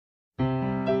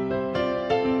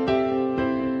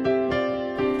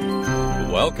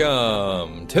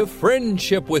Welcome to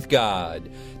Friendship with God.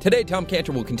 Today, Tom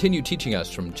Cantor will continue teaching us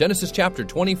from Genesis chapter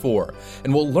 24,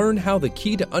 and we'll learn how the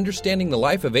key to understanding the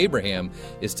life of Abraham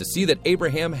is to see that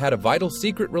Abraham had a vital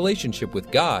secret relationship with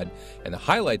God, and the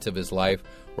highlights of his life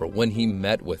were when he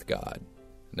met with God.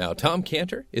 Now, Tom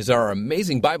Cantor is our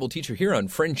amazing Bible teacher here on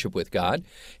Friendship with God,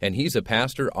 and he's a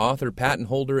pastor, author, patent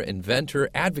holder, inventor,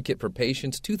 advocate for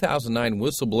patients, 2009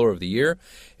 Whistleblower of the Year,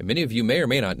 and many of you may or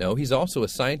may not know he's also a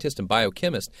scientist and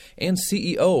biochemist and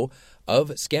CEO of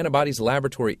Scantibodies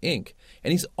Laboratory, Inc.,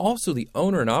 and he's also the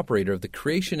owner and operator of the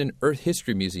Creation and Earth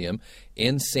History Museum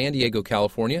in San Diego,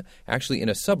 California, actually in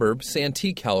a suburb,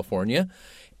 Santee, California.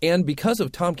 And because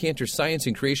of Tom Cantor's science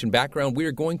and creation background, we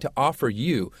are going to offer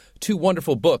you two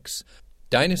wonderful books,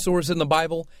 Dinosaurs in the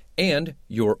Bible and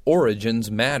Your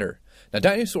Origins Matter. Now,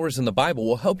 Dinosaurs in the Bible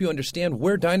will help you understand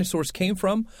where dinosaurs came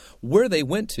from, where they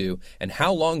went to, and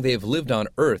how long they have lived on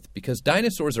Earth, because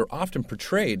dinosaurs are often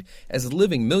portrayed as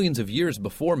living millions of years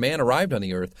before man arrived on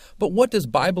the Earth. But what does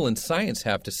Bible and science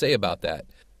have to say about that?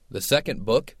 The second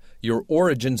book, Your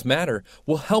Origins Matter,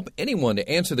 will help anyone to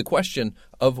answer the question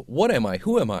of what am I,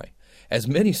 who am I? As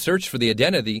many search for the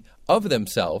identity of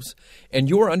themselves, and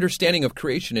your understanding of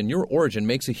creation and your origin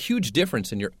makes a huge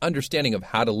difference in your understanding of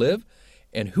how to live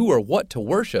and who or what to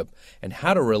worship and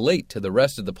how to relate to the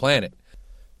rest of the planet.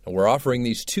 Now, we're offering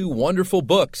these two wonderful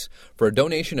books for a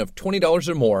donation of $20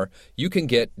 or more. You can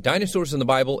get Dinosaurs in the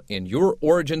Bible and Your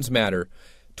Origins Matter,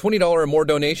 $20 or more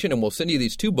donation, and we'll send you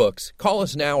these two books. Call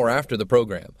us now or after the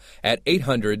program at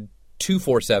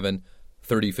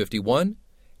 800-247-3051,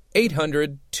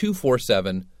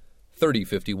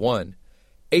 800-247-3051,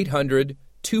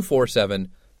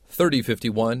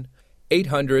 800-247-3051,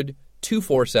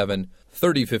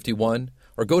 800-247-3051,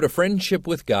 or go to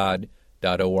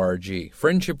friendshipwithgod.org,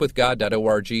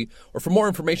 friendshipwithgod.org, or for more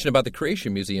information about the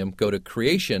Creation Museum, go to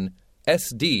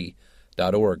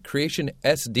creationsd.org,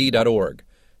 creationsd.org.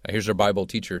 Now, here's our Bible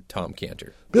teacher, Tom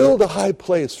Cantor. Build a high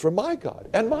place for my God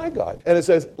and my God. And it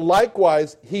says,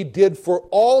 likewise, he did for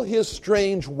all his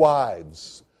strange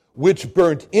wives, which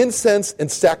burnt incense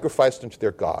and sacrificed unto their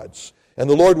gods. And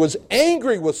the Lord was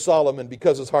angry with Solomon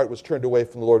because his heart was turned away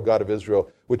from the Lord God of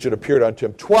Israel, which had appeared unto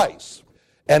him twice,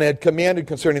 and had commanded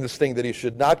concerning this thing that he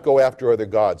should not go after other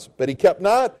gods. But he kept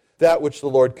not that which the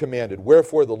Lord commanded.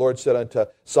 Wherefore the Lord said unto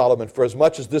Solomon, for as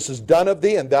much as this is done of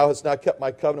thee, and thou hast not kept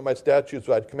my covenant, my statutes,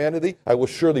 which I commanded thee, I will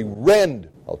surely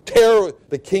I'll tear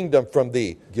the kingdom from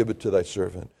thee, give it to thy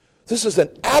servant. This is an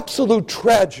absolute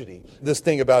tragedy, this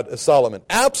thing about Solomon.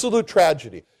 Absolute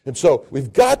tragedy. And so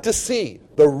we've got to see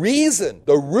the reason,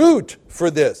 the root for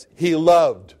this. He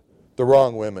loved the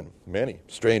wrong women, many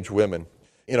strange women.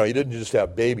 You know, he didn't just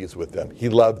have babies with them. He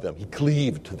loved them. He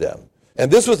cleaved to them. And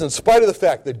this was in spite of the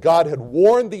fact that God had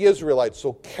warned the Israelites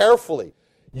so carefully,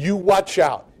 you watch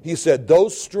out. He said,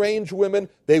 those strange women,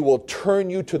 they will turn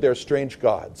you to their strange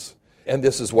gods. And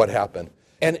this is what happened.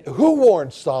 And who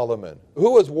warned Solomon?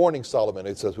 Who was warning Solomon?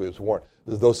 It says he was warned.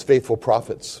 Those faithful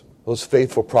prophets. Those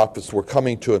faithful prophets were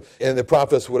coming to him. And the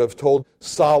prophets would have told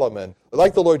Solomon,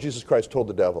 like the Lord Jesus Christ told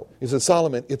the devil. He said,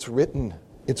 Solomon, it's written.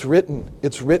 It's written.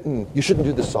 It's written. You shouldn't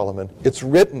do this, Solomon. It's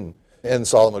written. And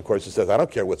Solomon, of course, says, I don't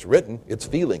care what's written. It's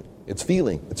feeling. It's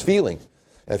feeling. It's feeling.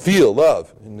 And feel,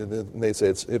 love. And they say,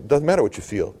 it doesn't matter what you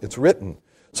feel. It's written.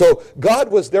 So God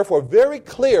was therefore very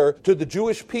clear to the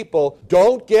Jewish people,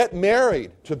 don't get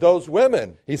married to those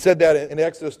women. He said that in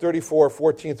Exodus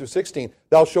 34:14-16.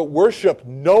 Thou shalt worship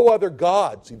no other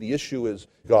God. See, the issue is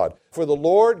God. For the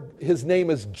Lord, his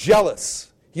name is jealous.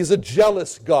 He's a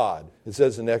jealous God, it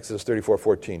says in Exodus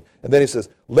 34:14. And then he says,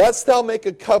 lest thou make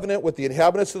a covenant with the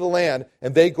inhabitants of the land,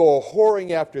 and they go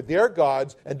whoring after their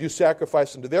gods, and do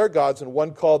sacrifice unto their gods, and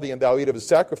one call thee, and thou eat of his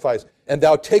sacrifice. And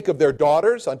thou take of their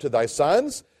daughters unto thy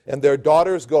sons, and their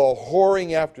daughters go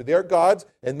whoring after their gods,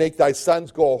 and make thy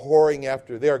sons go whoring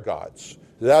after their gods.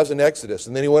 So that was in Exodus.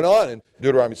 And then he went on in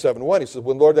Deuteronomy 7:1. He says,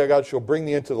 when Lord thy God shall bring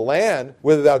thee into the land,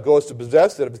 whither thou goest to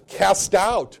possess it, cast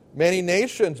out many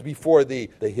nations before thee.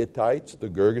 The Hittites, the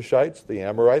Girgashites, the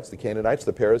Amorites, the Canaanites,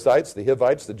 the Perizzites, the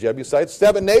Hivites, the Jebusites,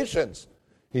 7 nations.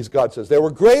 God says, they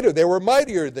were greater, they were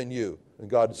mightier than you. And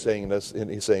God is saying this, and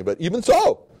he's saying, but even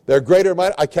so, they're greater and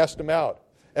mighty, I cast them out.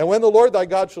 And when the Lord thy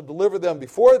God shall deliver them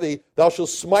before thee, thou shalt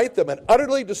smite them and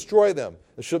utterly destroy them.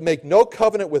 Thou shalt make no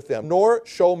covenant with them, nor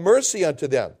show mercy unto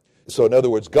them. So in other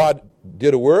words, God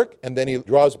did a work, and then he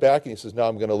draws back and he says, now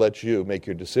I'm going to let you make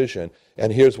your decision.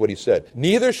 And here's what he said.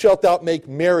 Neither shalt thou make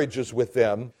marriages with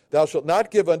them. Thou shalt not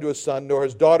give unto a son, nor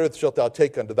his daughter shalt thou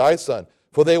take unto thy son.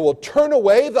 For they will turn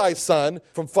away thy son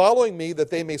from following me, that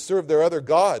they may serve their other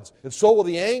gods. And so will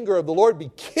the anger of the Lord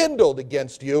be kindled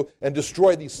against you and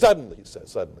destroy thee suddenly, he says,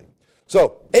 suddenly.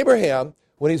 So Abraham,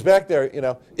 when he's back there,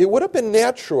 it would have been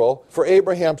natural for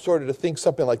Abraham sort of to think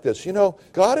something like this.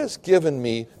 God has given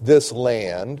me this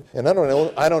land, and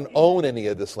I don't own any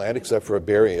of this land except for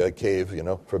a cave,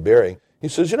 for burying. He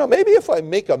says, maybe if I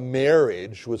make a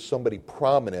marriage with somebody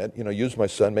prominent, use my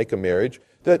son, make a marriage,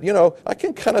 that, I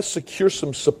can kind of secure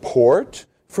some support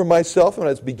for myself, and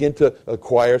I begin to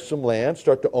acquire some land,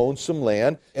 start to own some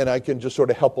land, and I can just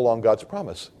sort of help along God's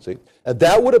promise, see? And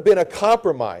that would have been a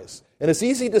compromise. And it's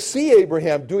easy to see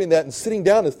Abraham doing that and sitting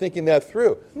down and thinking that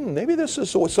through. Maybe this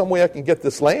is some way I can get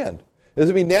this land. It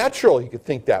would be natural he could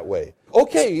think that way.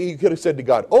 Okay, he could have said to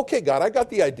God, okay, God, I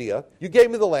got the idea. You gave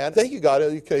me the land. Thank you, God.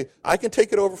 Okay, I can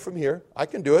take it over from here. I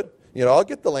can do it. I'll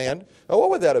get the land. Now,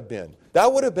 what would that have been?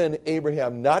 That would have been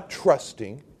Abraham not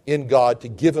trusting in God to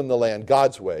give him the land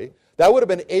God's way. That would have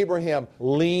been Abraham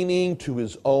leaning to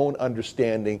his own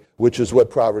understanding, which is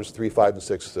what Proverbs 3, 5, and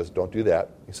 6 says. Don't do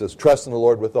that. He says, trust in the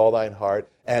Lord with all thine heart,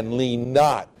 and lean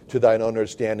not to thine own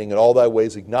understanding. In all thy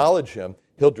ways acknowledge him.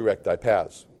 He'll direct thy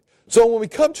paths. So when we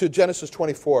come to Genesis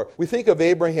 24, we think of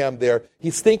Abraham there.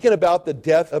 He's thinking about the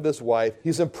death of his wife.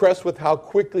 He's impressed with how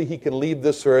quickly he can leave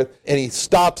this earth, and he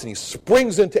stops and he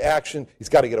springs into action. He's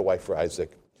got to get a wife for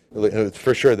Isaac. It's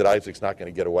for sure that Isaac's not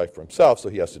going to get a wife for himself, so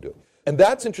he has to do it. And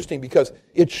that's interesting because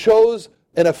it shows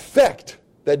an effect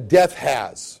that death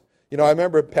has. I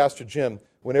remember Pastor Jim,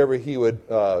 whenever he would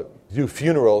do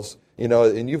funerals,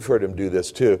 and you've heard him do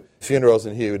this too, funerals,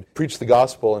 and he would preach the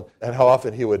gospel, and how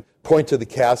often he would point to the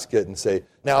casket and say,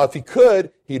 now if he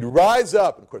could, he'd rise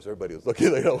up. And of course, everybody was looking,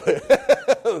 I don't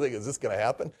think, is this going to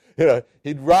happen?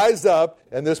 He'd rise up,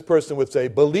 and this person would say,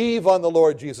 believe on the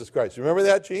Lord Jesus Christ. Remember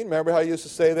that, Gene? Remember how he used to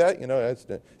say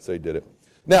that? So he did it.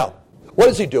 Now, what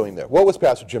is he doing there? What was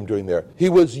Pastor Jim doing there? He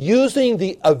was using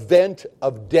the event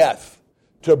of death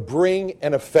to bring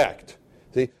an effect.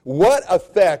 See, what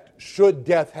effect should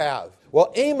death have?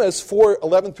 Well, Amos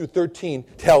 4:11 through 13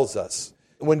 tells us,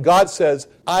 when God says,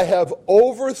 I have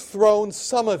overthrown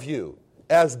some of you,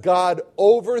 as God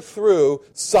overthrew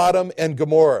Sodom and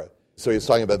Gomorrah. So he's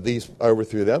talking about these,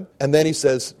 overthrew them. And then he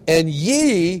says, and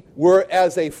ye were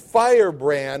as a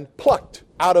firebrand plucked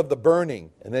out of the burning.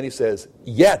 And then he says,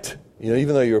 yet,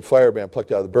 even though you're a firebrand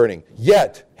plucked out of the burning,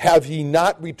 yet have ye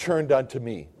not returned unto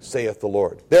me, saith the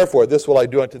Lord. Therefore, this will I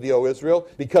do unto thee, O Israel,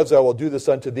 because I will do this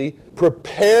unto thee.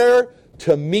 Prepare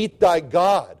to meet thy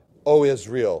God, O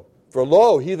Israel. For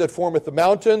lo, he that formeth the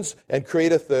mountains, and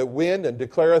createth the wind, and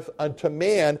declareth unto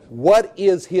man what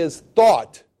is his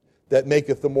thought, that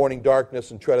maketh the morning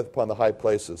darkness, and treadeth upon the high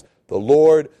places. The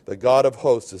Lord, the God of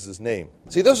hosts, is his name.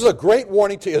 See, this is a great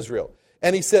warning to Israel.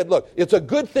 And he said, look, it's a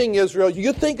good thing, Israel,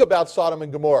 you think about Sodom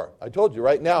and Gomorrah. I told you,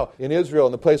 right now, in Israel,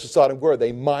 in the place of Sodom and Gomorrah,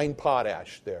 they mine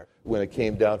potash there. When it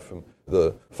came down from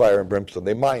the fire and brimstone,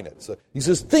 they mine it. So he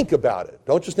says, think about it.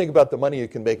 Don't just think about the money you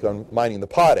can make on mining the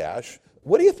potash.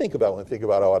 What do you think about when you think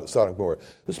about Sodom and Gomorrah?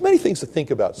 There's many things to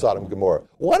think about Sodom and Gomorrah.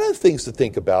 One of the things to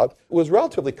think about was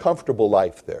relatively comfortable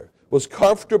life there. Was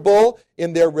comfortable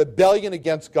in their rebellion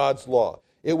against God's law.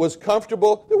 It was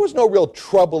comfortable. There was no real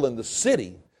trouble in the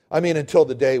city. Until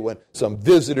the day when some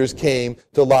visitors came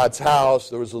to Lot's house,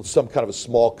 there was some kind of a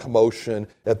small commotion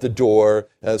at the door,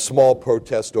 a small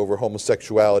protest over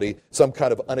homosexuality, some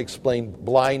kind of unexplained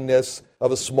blindness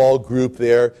of a small group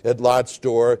there at Lot's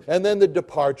door, and then the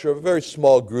departure of a very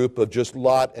small group of just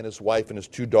Lot and his wife and his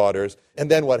two daughters. And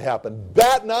then what happened?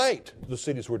 That night, the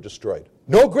cities were destroyed.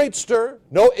 No great stir,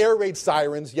 no air raid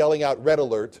sirens yelling out red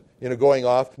alert, going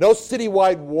off, no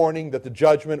citywide warning that the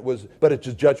judgment was, but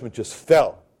judgment just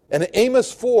fell. And in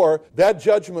Amos 4, that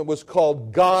judgment was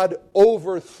called God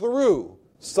overthrew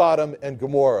Sodom and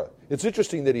Gomorrah. It's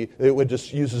interesting that it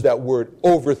just uses that word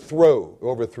overthrow,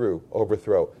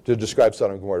 to describe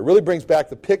Sodom and Gomorrah. It really brings back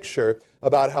the picture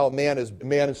about how man in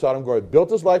Sodom and Gomorrah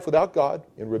built his life without God,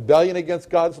 in rebellion against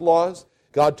God's laws.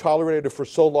 God tolerated it for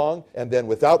so long, and then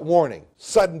without warning,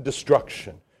 sudden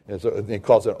destruction. And so he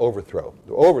calls it an overthrow.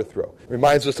 The overthrow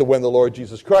reminds us of when the Lord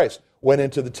Jesus Christ went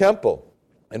into the temple.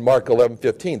 In Mark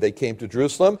 11:15, they came to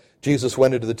Jerusalem. Jesus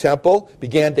went into the temple,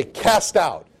 began to cast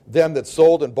out them that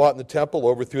sold and bought in the temple,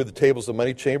 overthrew the tables of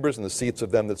money changers and the seats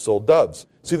of them that sold doves.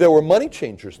 See, there were money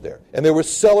changers there, and there were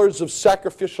sellers of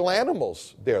sacrificial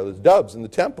animals there, the doves in the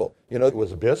temple. It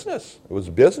was a business. It was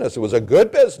a business. It was a good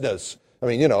business. I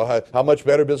mean, how much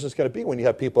better business can it be when you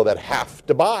have people that have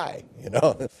to buy,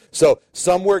 So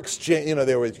some were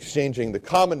they were exchanging the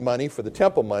common money for the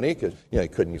temple money because, you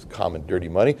couldn't use common dirty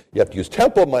money. You have to use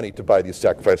temple money to buy these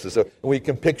sacrifices. So we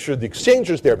can picture the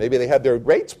exchangers there. Maybe they had their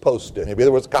rates posted. Maybe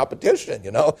there was competition,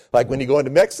 like when you go into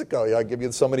Mexico, I'll give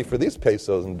you so many for these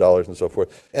pesos and dollars and so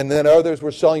forth. And then others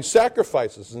were selling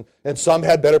sacrifices, and some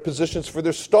had better positions for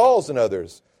their stalls than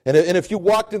others. And if you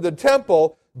walked into the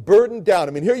temple burdened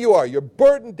down, here you are, you're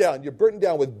burdened down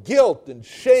with guilt and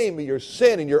shame of your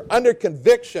sin, and you're under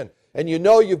conviction, and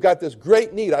you've got this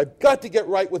great need. I've got to get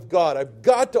right with God. I've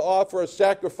got to offer a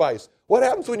sacrifice. What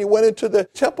happens when you went into the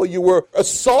temple? You were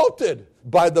assaulted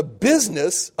by the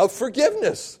business of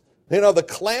forgiveness. The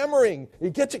clamoring.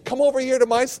 Come over here to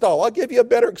my stall. I'll give you a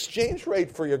better exchange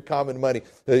rate for your common money,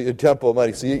 your temple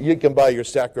money, so you can buy your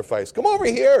sacrifice. Come over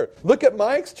here. Look at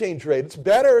my exchange rate. It's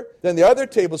better than the other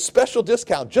table. Special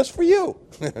discount just for you.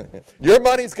 Your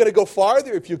money's going to go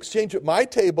farther. If you exchange at my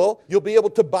table, you'll be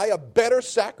able to buy a better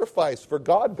sacrifice for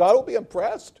God. God will be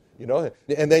impressed.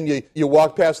 And then you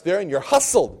walk past there and you're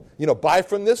hustled. Buy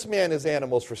from this man his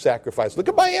animals for sacrifice. Look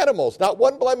at my animals, not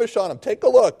one blemish on them. Take a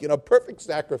look, perfect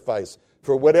sacrifice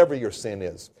for whatever your sin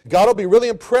is. God will be really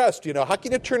impressed. How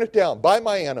can you turn it down? Buy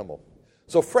my animal.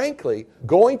 So frankly,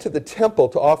 going to the temple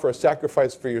to offer a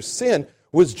sacrifice for your sin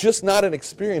was just not an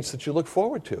experience that you look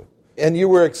forward to. And you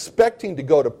were expecting to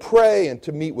go to pray and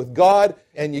to meet with God,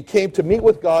 and you came to meet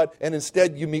with God, and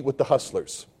instead you meet with the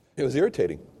hustlers. It was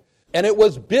irritating. And it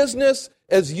was business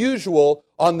as usual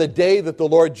on the day that the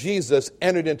Lord Jesus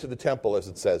entered into the temple, as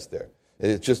it says there.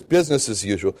 It's just business as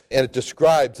usual. And it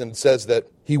describes and says that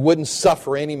he wouldn't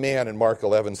suffer any man in Mark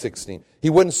 11:16. He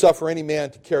wouldn't suffer any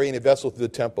man to carry any vessel through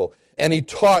the temple. And he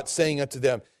taught, saying unto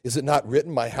them, is it not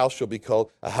written, my house shall be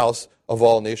called a house of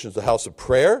all nations, a house of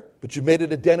prayer? But you made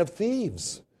it a den of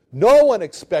thieves. No one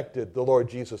expected the Lord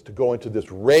Jesus to go into this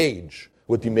rage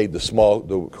when he made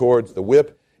the cords, the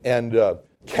whip, and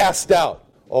cast out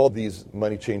all these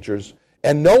money changers.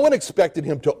 And no one expected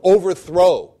him to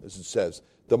overthrow, as it says,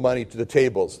 the money to the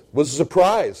tables. It was a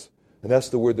surprise. And that's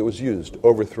the word that was used,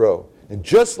 overthrow. And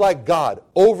just like God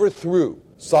overthrew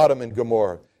Sodom and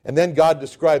Gomorrah, and then God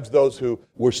describes those who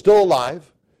were still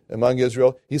alive among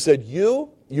Israel. He said, you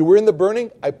were in the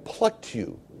burning, I plucked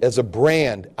you as a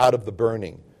brand out of the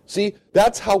burning. See,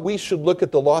 that's how we should look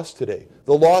at the lost today.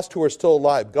 The lost who are still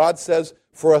alive. God says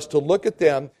for us to look at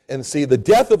them and see the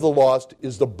death of the lost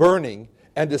is the burning,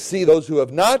 and to see those who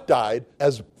have not died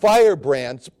as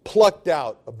firebrands plucked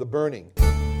out of the burning.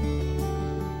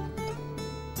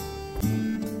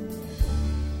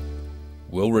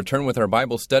 We'll return with our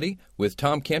Bible study with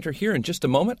Tom Cantor here in just a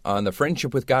moment on the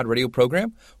Friendship with God radio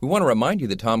program. We want to remind you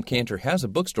that Tom Cantor has a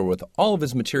bookstore with all of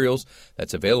his materials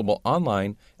that's available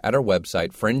online at our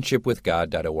website,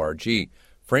 friendshipwithgod.org.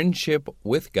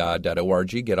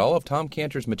 friendshipwithgod.org. Get all of Tom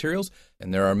Cantor's materials,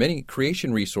 and there are many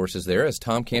creation resources there, as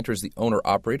Tom Cantor is the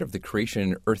owner-operator of the Creation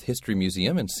and Earth History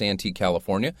Museum in Santee,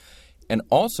 California. And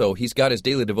also, he's got his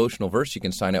daily devotional verse you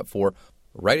can sign up for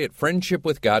right at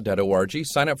friendshipwithgod.org.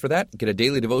 Sign up for that. Get a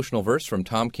daily devotional verse from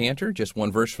Tom Cantor, just one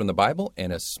verse from the Bible,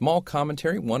 and a small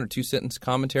commentary, 1 or 2 sentence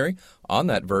commentary on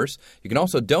that verse. You can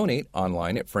also donate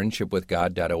online at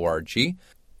friendshipwithgod.org.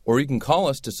 Or you can call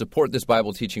us to support this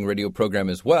Bible teaching radio program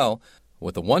as well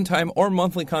with a one-time or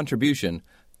monthly contribution.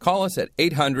 Call us at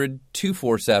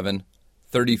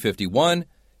 800-247-3051,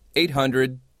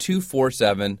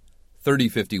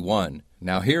 800-247-3051.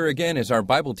 Now here again is our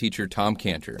Bible teacher, Tom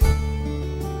Cantor.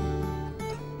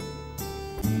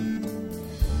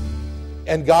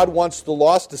 And God wants the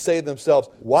lost to say to themselves,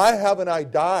 why haven't I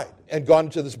died and gone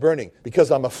into this burning? Because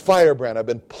I'm a firebrand. I've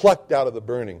been plucked out of the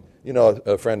burning.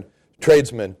 A friend,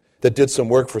 tradesman, that did some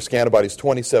work for Scantibodies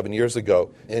 27 years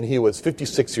ago, and he was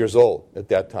 56 years old at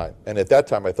that time. And at that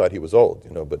time I thought he was old,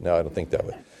 but now I don't think that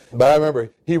way. But I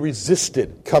remember he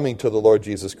resisted coming to the Lord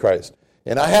Jesus Christ.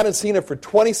 And I hadn't seen him for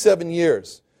 27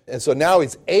 years. And so now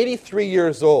he's 83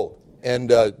 years old. And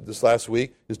this last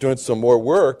week, he's doing some more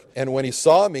work. And when he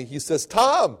saw me, he says,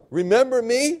 Tom, remember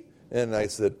me? And I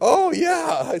said, oh,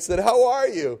 yeah. I said, how are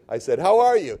you? I said, how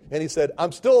are you? And he said,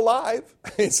 I'm still alive,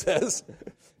 he says.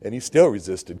 And he still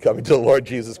resisted coming to the Lord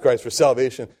Jesus Christ for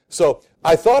salvation. So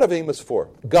I thought of Amos 4.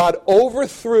 God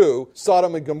overthrew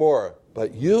Sodom and Gomorrah,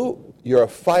 but you're a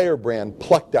firebrand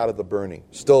plucked out of the burning,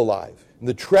 still alive. And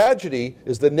the tragedy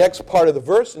is the next part of the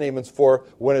verse in Amos 4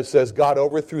 when it says, God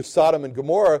overthrew Sodom and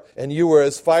Gomorrah, and you were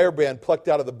as firebrand plucked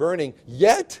out of the burning,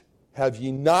 yet have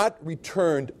ye not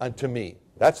returned unto me.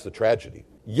 That's the tragedy.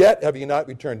 yet have you not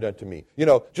returned unto me.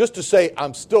 Just to say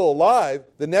I'm still alive,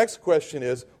 the next question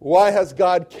is, why has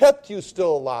God kept you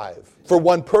still alive? For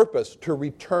one purpose, to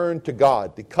return to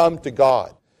God, to come to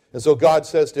God. And so God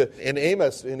says in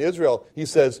Amos, in Israel, he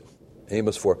says,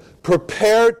 Amos 4,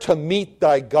 prepare to meet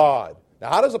thy God.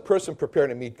 Now, how does a person prepare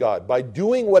to meet God? By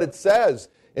doing what it says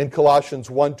in Colossians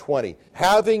 1:20,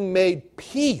 having made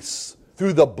peace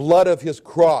through the blood of his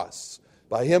cross,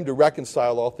 by him to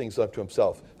reconcile all things unto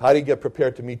himself. How do you get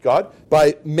prepared to meet God?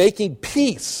 By making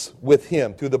peace with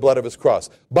him through the blood of his cross.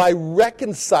 By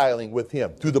reconciling with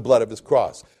him through the blood of his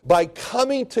cross. By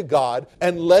coming to God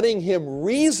and letting him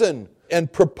reason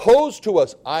and propose to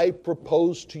us, I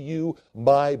propose to you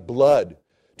my blood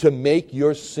to make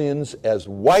your sins as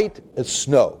white as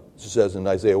snow, as it says in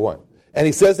Isaiah 1. And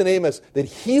he says in Amos that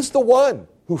he's the one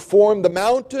who formed the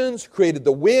mountains, created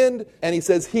the wind, and he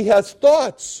says he has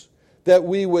thoughts that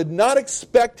we would not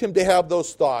expect him to have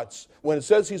those thoughts. When it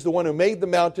says he's the one who made the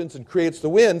mountains and creates the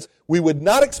winds, we would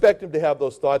not expect him to have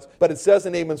those thoughts. But it says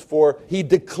in Amos 4, he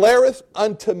declareth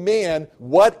unto man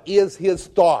what is his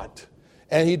thought.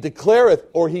 And he declareth,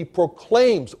 or he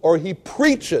proclaims, or he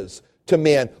preaches to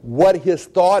man what his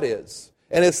thought is.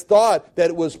 And his thought that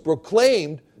it was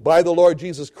proclaimed by the Lord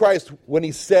Jesus Christ when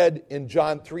he said in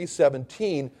John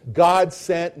 3:17, God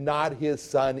sent not his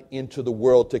Son into the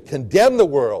world to condemn the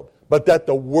world, but that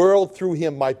the world through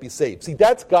him might be saved. See,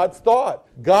 that's God's thought.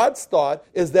 God's thought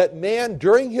is that man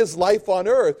during his life on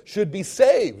earth should be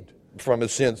saved from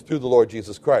his sins through the Lord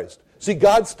Jesus Christ. See,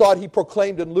 God's thought he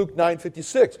proclaimed in Luke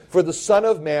 9:56, for the Son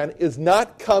of Man is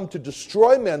not come to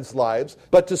destroy men's lives,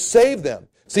 but to save them.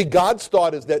 See, God's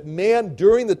thought is that man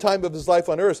during the time of his life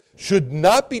on earth should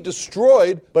not be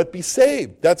destroyed, but be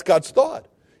saved. That's God's thought.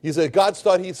 He said, God's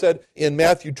thought, he said in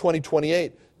Matthew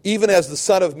 20:28, even as the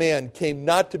Son of Man came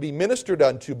not to be ministered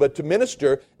unto, but to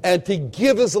minister and to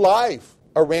give his life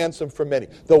a ransom for many.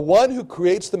 The one who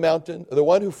creates the mountain, the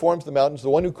one who forms the mountains, the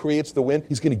one who creates the wind,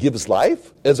 he's going to give his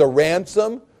life as a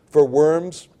ransom for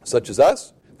worms such as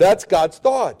us. That's God's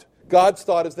thought. God's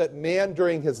thought is that man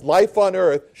during his life on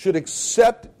earth should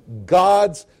accept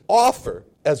God's offer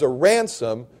as a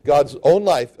ransom, God's own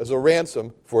life as a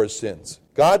ransom for his sins.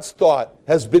 God's thought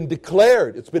has been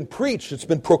declared, it's been preached, it's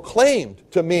been proclaimed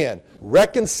to man.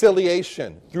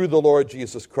 Reconciliation through the Lord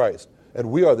Jesus Christ.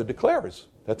 And we are the declarers.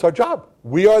 That's our job.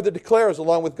 We are the declarers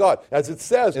along with God. As it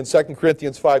says in 2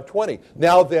 Corinthians 5:20,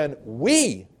 now then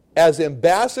we, as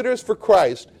ambassadors for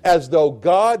Christ, as though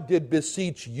God did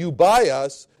beseech you by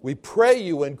us, we pray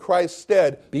you in Christ's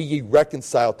stead, be ye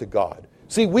reconciled to God.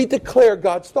 See, we declare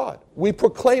God's thought. We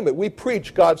proclaim it. We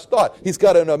preach God's thought. He's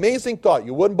got an amazing thought.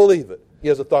 You wouldn't believe it. He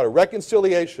has a thought of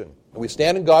reconciliation. We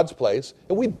stand in God's place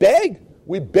and we beg.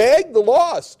 We beg the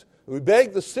lost. We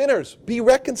beg the sinners, be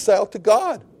reconciled to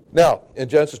God. Now, in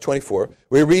Genesis 24,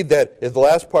 we read that in the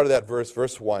last part of that verse,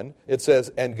 verse 1, it says,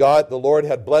 and God, the Lord,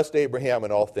 had blessed Abraham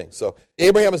in all things. So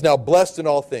Abraham is now blessed in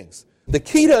all things. The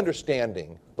key to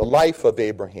understanding the life of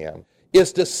Abraham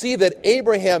is to see that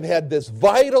Abraham had this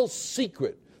vital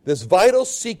secret,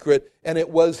 and it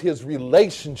was his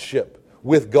relationship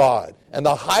with God. And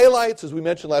the highlights, as we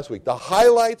mentioned last week, the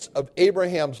highlights of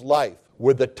Abraham's life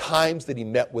were the times that he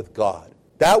met with God.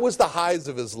 That was the highs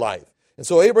of his life. And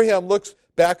so Abraham looks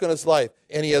back on his life,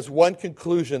 and he has one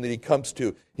conclusion that he comes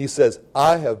to. He says,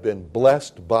 I have been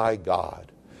blessed by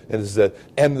God.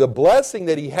 And the blessing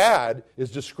that he had is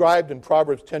described in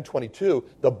Proverbs 10:22.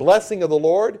 The blessing of the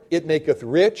Lord, it maketh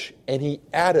rich, and he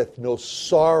addeth no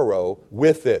sorrow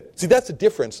with it. See, that's the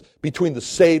difference between the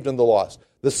saved and the lost.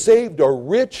 The saved are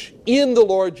rich in the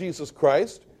Lord Jesus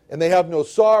Christ, and they have no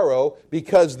sorrow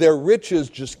because their riches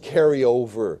just carry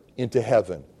over into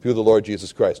heaven through the Lord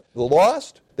Jesus Christ. The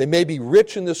lost, they may be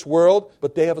rich in this world,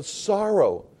 but they have a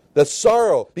sorrow. The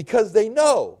sorrow because they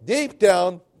know deep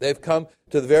down they've come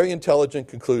to the very intelligent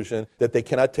conclusion that they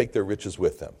cannot take their riches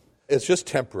with them. It's just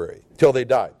temporary till they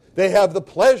die. They have the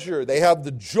pleasure, they have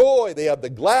the joy, they have the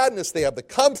gladness, they have the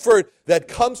comfort that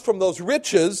comes from those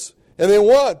riches, and they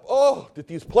want, that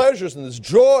these pleasures and this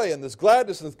joy and this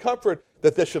gladness and this comfort,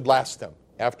 that this should last them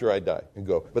after I die and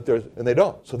go. And they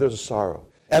don't, so there's a sorrow.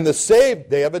 And the saved,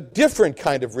 they have a different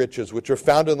kind of riches, which are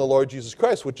found in the Lord Jesus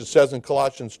Christ, which it says in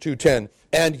Colossians 2:10,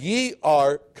 and ye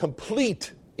are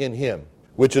complete in him,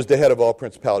 which is the head of all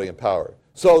principality and power.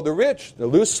 So the rich, they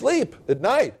lose sleep at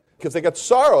night because they got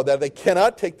sorrow that they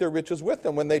cannot take their riches with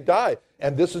them when they die.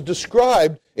 And this is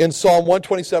described in Psalm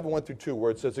 127, 1-2,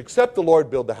 where it says, except the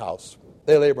Lord build the house,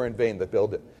 they labor in vain that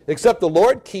build it. Except the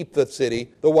Lord keep the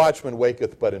city, the watchman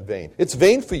waketh but in vain. It's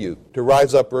vain for you to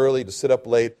rise up early, to sit up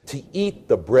late, to eat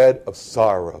the bread of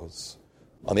sorrows.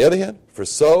 On the other hand, for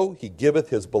so he giveth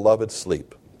his beloved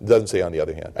sleep. It doesn't say on the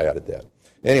other hand. I added that.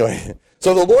 Anyway,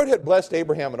 so the Lord had blessed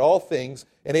Abraham in all things,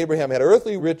 and Abraham had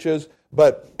earthly riches,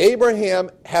 but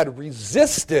Abraham had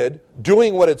resisted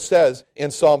doing what it says in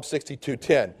Psalm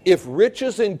 62:10. If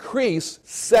riches increase,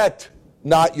 set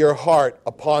not your heart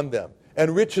upon them.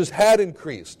 And riches had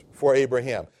increased for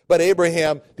Abraham. But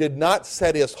Abraham did not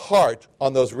set his heart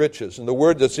on those riches. And the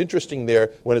word that's interesting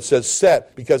there when it says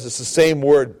set, because it's the same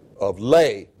word of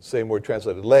lay, same word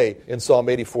translated lay, in Psalm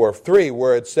 84:3,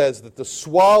 where it says that the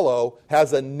swallow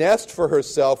has a nest for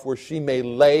herself where she may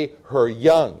lay her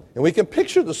young. And we can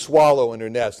picture the swallow in her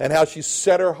nest and how she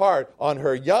set her heart on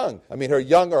her young. I mean, her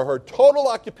young are her total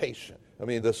occupation. I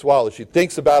mean, the swallow, she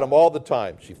thinks about them all the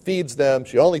time. She feeds them.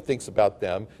 She only thinks about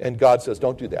them. And God says,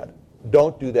 don't do that.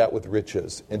 Don't do that with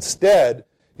riches. Instead,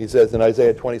 he says in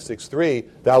Isaiah 26:3,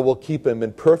 thou wilt keep him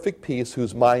in perfect peace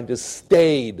whose mind is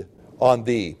stayed on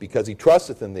thee, because he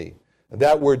trusteth in thee. And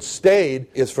that word stayed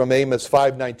is from Amos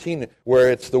 5:19,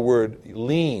 where it's the word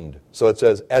leaned. So it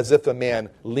says, as if a man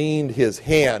leaned his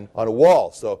hand on a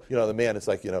wall. So, the man is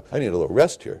like, I need a little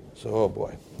rest here. So, oh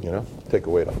boy, take a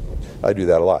weight off. I do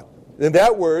that a lot. And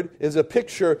that word is a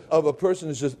picture of a person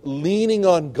who's just leaning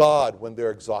on God when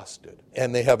they're exhausted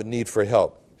and they have a need for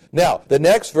help. Now, the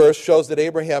next verse shows that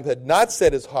Abraham had not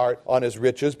set his heart on his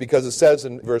riches, because it says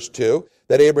in verse 2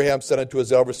 that Abraham said unto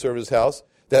his elder servant of his house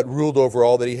that ruled over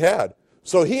all that he had.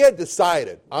 So he had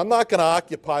decided, I'm not going to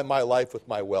occupy my life with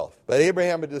my wealth. But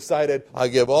Abraham had decided, I'll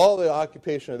give all the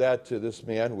occupation of that to this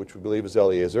man, which we believe is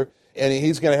Eliezer, and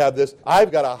he's going to have this.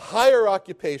 I've got a higher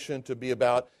occupation to be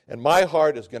about, and my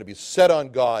heart is going to be set on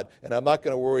God, and I'm not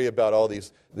going to worry about all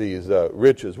these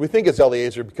riches. We think it's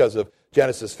Eliezer because of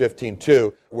Genesis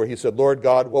 15:2, where he said, Lord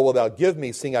God, what wilt thou give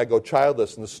me, seeing I go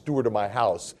childless, and the steward of my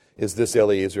house is this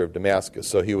Eliezer of Damascus.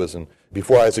 So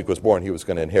before Isaac was born, he was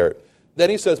going to inherit. Then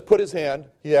he says,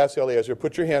 he asks Eliezer,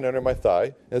 put your hand under my thigh.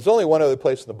 And there's only one other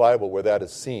place in the Bible where that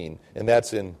is seen, and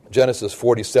that's in Genesis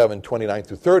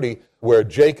 47:29-30, where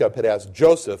Jacob had asked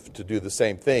Joseph to do the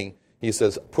same thing. He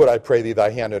says, put, I pray thee, thy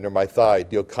hand under my thigh,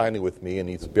 deal kindly with me, and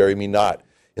he says, bury me not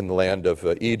in the land of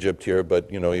Egypt here, but,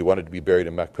 he wanted to be buried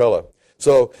in Machpelah.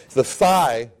 So the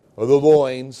thigh, or the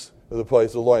loins,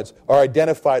 are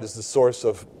identified as the source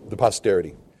of the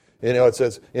posterity. It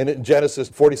says in Genesis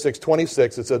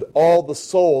 46:26, it said, all the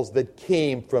souls that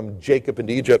came from Jacob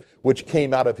into Egypt, which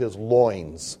came out of his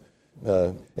loins.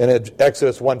 And in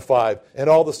Exodus 1:5, and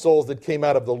all the souls that came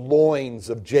out of the loins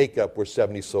of Jacob were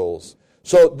 70 souls.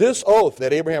 So this oath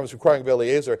that Abraham is requiring of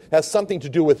Eliezer has something to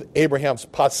do with Abraham's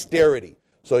posterity.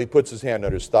 So he puts his hand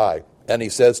under his thigh, and he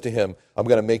says to him, I'm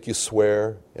going to make you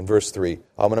swear, in verse 3,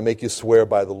 I'm going to make you swear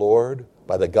by the Lord,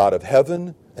 by the God of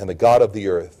heaven and the God of the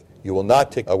earth. You will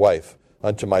not take a wife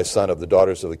unto my son of the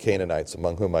daughters of the Canaanites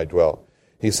among whom I dwell.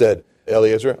 He said,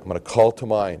 Eliezer, I'm going to call to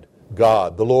mind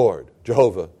God, the Lord,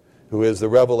 Jehovah, who is the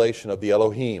revelation of the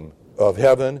Elohim of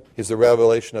heaven. He's the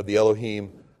revelation of the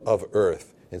Elohim of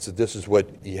earth. And so this is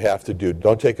what you have to do.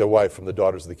 Don't take a wife from the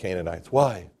daughters of the Canaanites.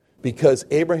 Why? Because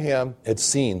Abraham had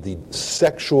seen the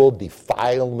sexual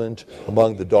defilement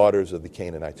among the daughters of the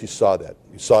Canaanites. He saw that.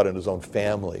 He saw it in his own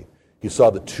family. He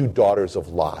saw the two daughters of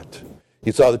Lot.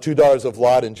 He saw the two daughters of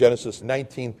Lot in Genesis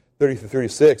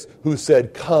 19:30-36, who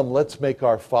said, come, let's make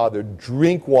our father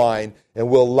drink wine, and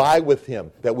we'll lie with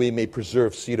him, that we may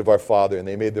preserve seed of our father. And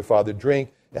they made their father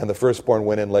drink, and the firstborn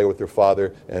went in and lay with their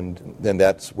father, and then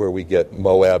that's where we get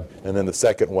Moab. And then the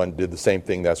second one did the same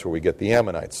thing. That's where we get the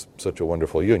Ammonites. Such a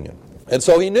wonderful union. And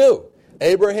so he knew.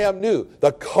 Abraham knew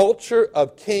the culture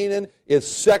of Canaan is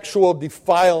sexual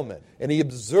defilement. And he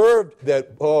observed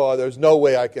that, there's no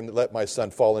way I can let my son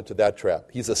fall into that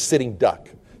trap. He's a sitting duck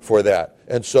for that.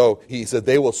 And so he said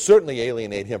they will certainly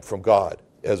alienate him from God,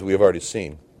 as we have already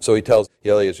seen. So he tells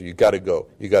Eliezer, you got to go.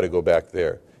 You got to go back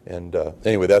there. And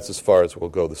anyway, that's as far as we'll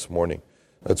go this morning.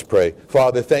 Let's pray.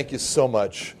 Father, thank you so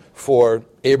much for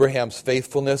Abraham's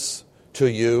faithfulness to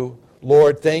you.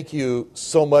 Lord, thank you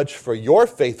so much for your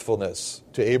faithfulness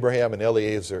to Abraham and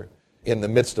Eliezer in the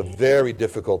midst of very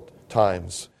difficult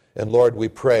times. And Lord, we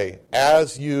pray,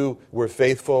 as you were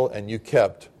faithful and you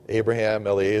kept Abraham,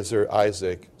 Eliezer,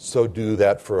 Isaac, so do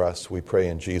that for us, we pray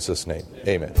in Jesus' name.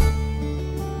 Amen.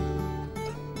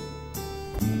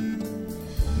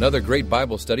 Another great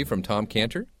Bible study from Tom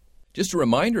Cantor. Just a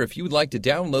reminder, if you would like to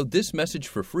download this message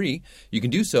for free, you can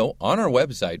do so on our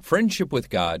website,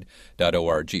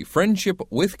 friendshipwithgod.org.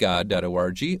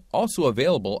 Friendshipwithgod.org, also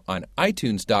available on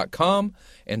iTunes.com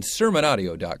and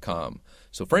sermonaudio.com.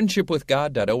 So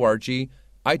friendshipwithgod.org,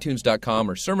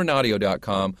 iTunes.com, or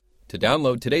sermonaudio.com to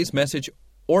download today's message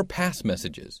or past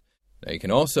messages. Now you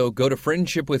can also go to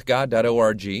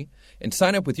friendshipwithgod.org and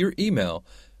sign up with your email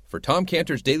For Tom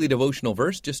Cantor's daily devotional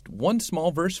verse, just one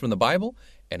small verse from the Bible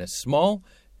and a small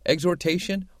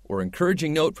exhortation or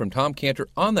encouraging note from Tom Cantor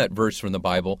on that verse from the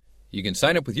Bible. You can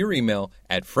sign up with your email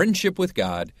at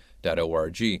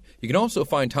friendshipwithgod.org. You can also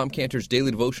find Tom Cantor's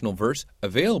daily devotional verse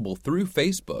available through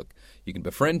Facebook. You can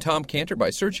befriend Tom Cantor by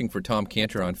searching for Tom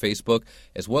Cantor on Facebook,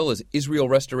 as well as Israel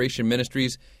Restoration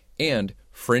Ministries and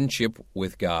Friendship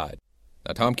with God.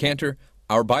 Now, Tom Cantor,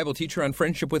 our Bible teacher on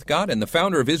Friendship with God and the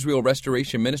founder of Israel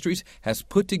Restoration Ministries, has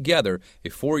put together a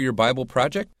 4-year Bible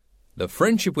project, the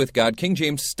Friendship with God King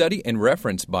James Study and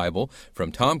Reference Bible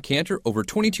from Tom Cantor, over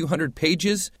 2,200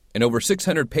 pages and over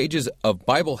 600 pages of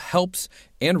Bible helps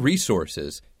and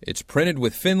resources. It's printed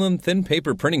with Finland thin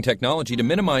paper printing technology to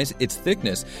minimize its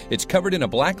thickness. It's covered in a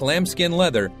black lambskin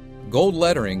leather, gold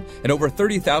lettering, and over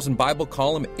 30,000 Bible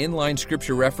column inline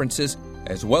scripture references,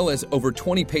 as well as over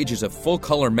 20 pages of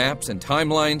full-color maps and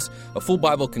timelines, a full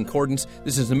Bible concordance.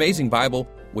 This is an amazing Bible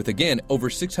with, again, over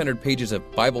 600 pages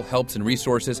of Bible helps and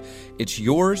resources. It's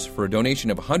yours for a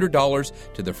donation of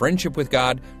 $100 to the Friendship with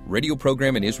God radio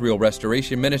program and Israel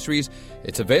Restoration Ministries.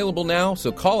 It's available now,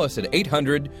 so call us at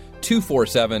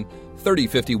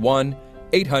 800-247-3051,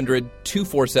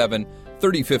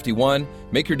 800-247-3051.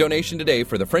 Make your donation today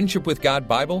for the Friendship with God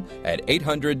Bible at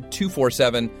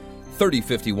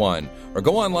 800-247-3051. Or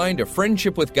go online to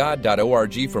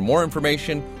friendshipwithgod.org for more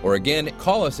information, or again,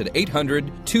 call us at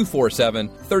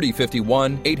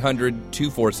 800-247-3051,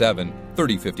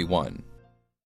 800-247-3051.